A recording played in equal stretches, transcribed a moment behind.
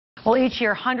Well, each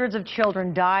year, hundreds of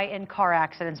children die in car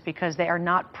accidents because they are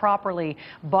not properly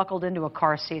buckled into a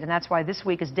car seat. And that's why this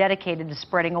week is dedicated to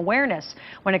spreading awareness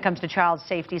when it comes to child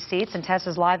safety seats. And Tes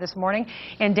is live this morning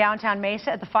in downtown Mesa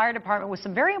at the fire department with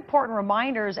some very important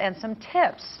reminders and some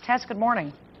tips. Tes, good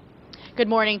morning. Good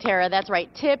morning, Tara. That's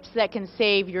right. Tips that can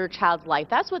save your child's life.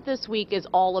 That's what this week is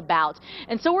all about.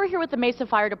 And so we're here with the Mesa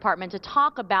Fire Department to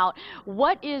talk about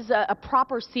what is a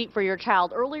proper seat for your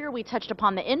child. Earlier we touched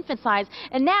upon the infant size,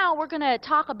 and now we're going to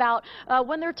talk about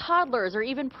when they're toddlers or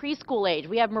even preschool age.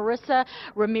 We have Marrisa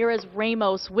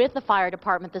Ramirez-Ramos with the fire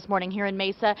department this morning here in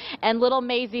Mesa, and little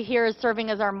Maisie here is serving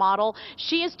as our model.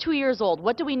 She is 2 years old.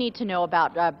 What do we need to know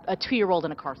about a 2-year-old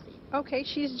in a car seat? Okay,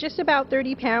 she's just about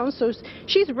 30 pounds, so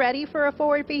she's ready for a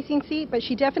forward-facing seat, but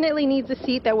she definitely needs a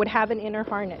seat that would have an inner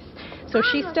harness. So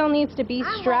she still needs to be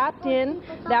strapped in.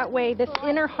 That way this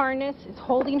inner harness is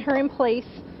holding her in place.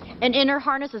 An inner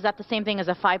harness, is that the same thing as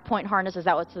a 5-point harness? Is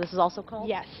that what this is also called?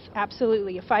 Yes,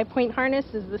 absolutely. A 5-point harness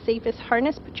is the safest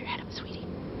harness. Put your head up, sweetie.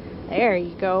 There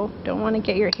you go. Don't want to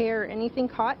get your hair or anything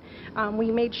caught. We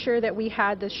made sure that we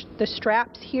had the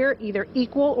straps here either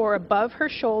equal or above her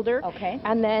shoulder. Okay.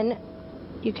 And then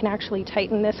you can actually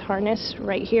tighten this harness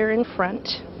right here in front.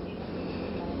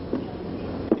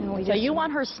 So you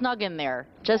want her snug in there,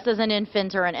 just as an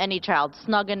infant or any child,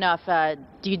 snug enough.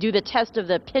 Do you do the test of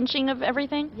the pinching of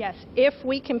everything? Yes. If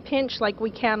we can pinch like we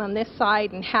can on this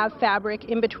side and have fabric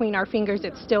in between our fingers,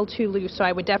 it's still too loose. So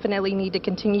I would definitely need to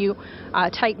continue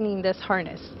tightening this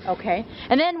harness. Okay.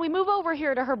 And then we move over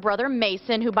here to her brother,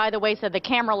 Mason, who, by the way, said the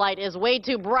camera light is way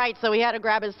too bright, so he had to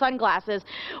grab his sunglasses.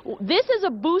 This is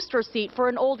a booster seat for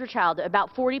an older child,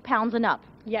 about 40 pounds and up.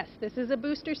 Yes, this is a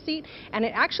booster seat, and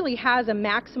it actually has a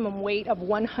maximum weight of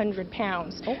 100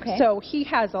 pounds. Okay. So he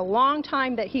has a long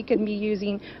time that he can be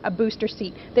using a booster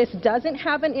seat. This doesn't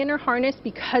have an inner harness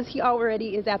because he already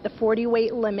is at the 40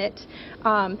 weight limit,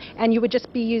 and you would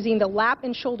just be using the lap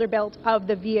and shoulder belt of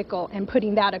the vehicle and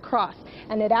putting that across.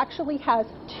 And it actually has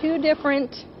two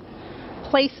different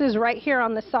places right here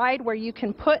on the side where you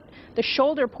can put the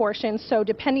shoulder portion, so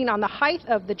depending on the height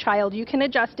of the child you can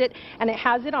adjust it, and it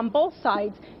has it on both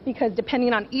sides because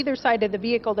depending on either side of the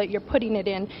vehicle that you're putting it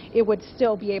in, it would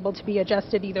still be able to be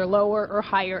adjusted either lower or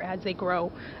higher as they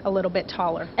grow a little bit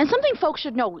taller. And something folks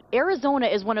should know, Arizona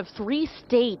is one of 3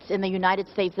 states in the United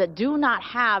States that do not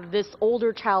have this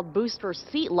older child booster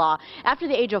seat law. After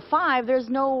the age of 5, there's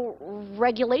no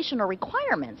regulation or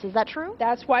requirements. Is that true?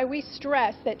 That's why we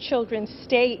stress that children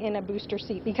stay in a booster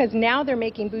seat, because now they're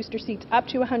making booster seats up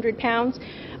to 100 pounds.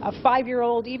 A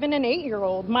 5-year-old, even an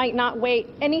 8-year-old might not weigh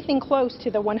anything close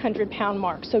to the 100-pound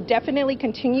mark. So definitely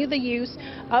continue the use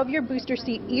of your booster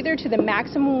seat either to the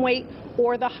maximum weight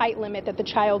or the height limit that the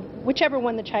child, whichever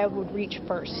one the child would reach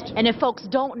first. And if folks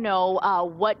don't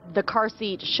know what the car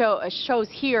seat shows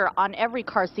here, on every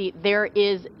car seat there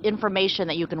is information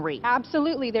that you can read.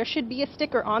 Absolutely. There should be a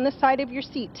sticker on the side of your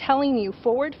seat telling you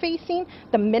forward facing,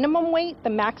 the minimum weight, the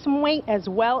maximum weight, as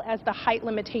well as the height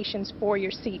limitations for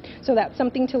your seat. So that's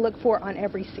something to look for on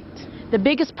every seat. The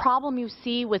biggest problem you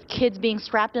see with kids being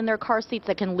strapped in their car seats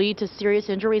that can lead to serious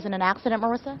injuries in an accident,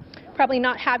 Marrisa? Probably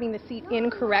not having the seat in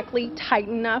correctly, tight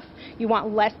enough. You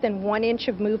want less than 1 inch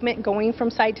of movement going from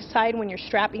side to side when you're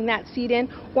strapping that seat in,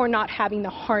 or not having the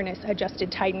harness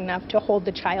adjusted tight enough to hold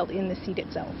the child in the seat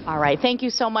itself. All right, thank you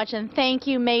so much, and thank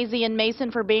you, Maisie and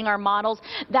Mason, for being our models.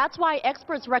 That's why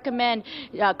experts recommend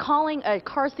calling a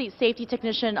car seat safety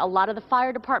technician. A lot of the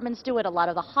fire departments do it, a lot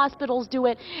of the hospitals do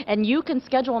it, and you can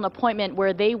schedule an appointment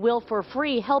where they will, for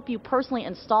free, help you personally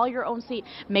install your own seat,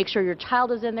 make sure your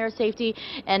child is in their safety,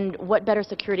 and what better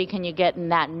security can you get in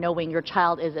that, knowing your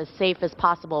child is as safe as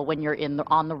possible when you're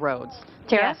on the roads.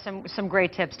 Tara? Yes, some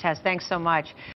great tips, Tes. Thanks so much.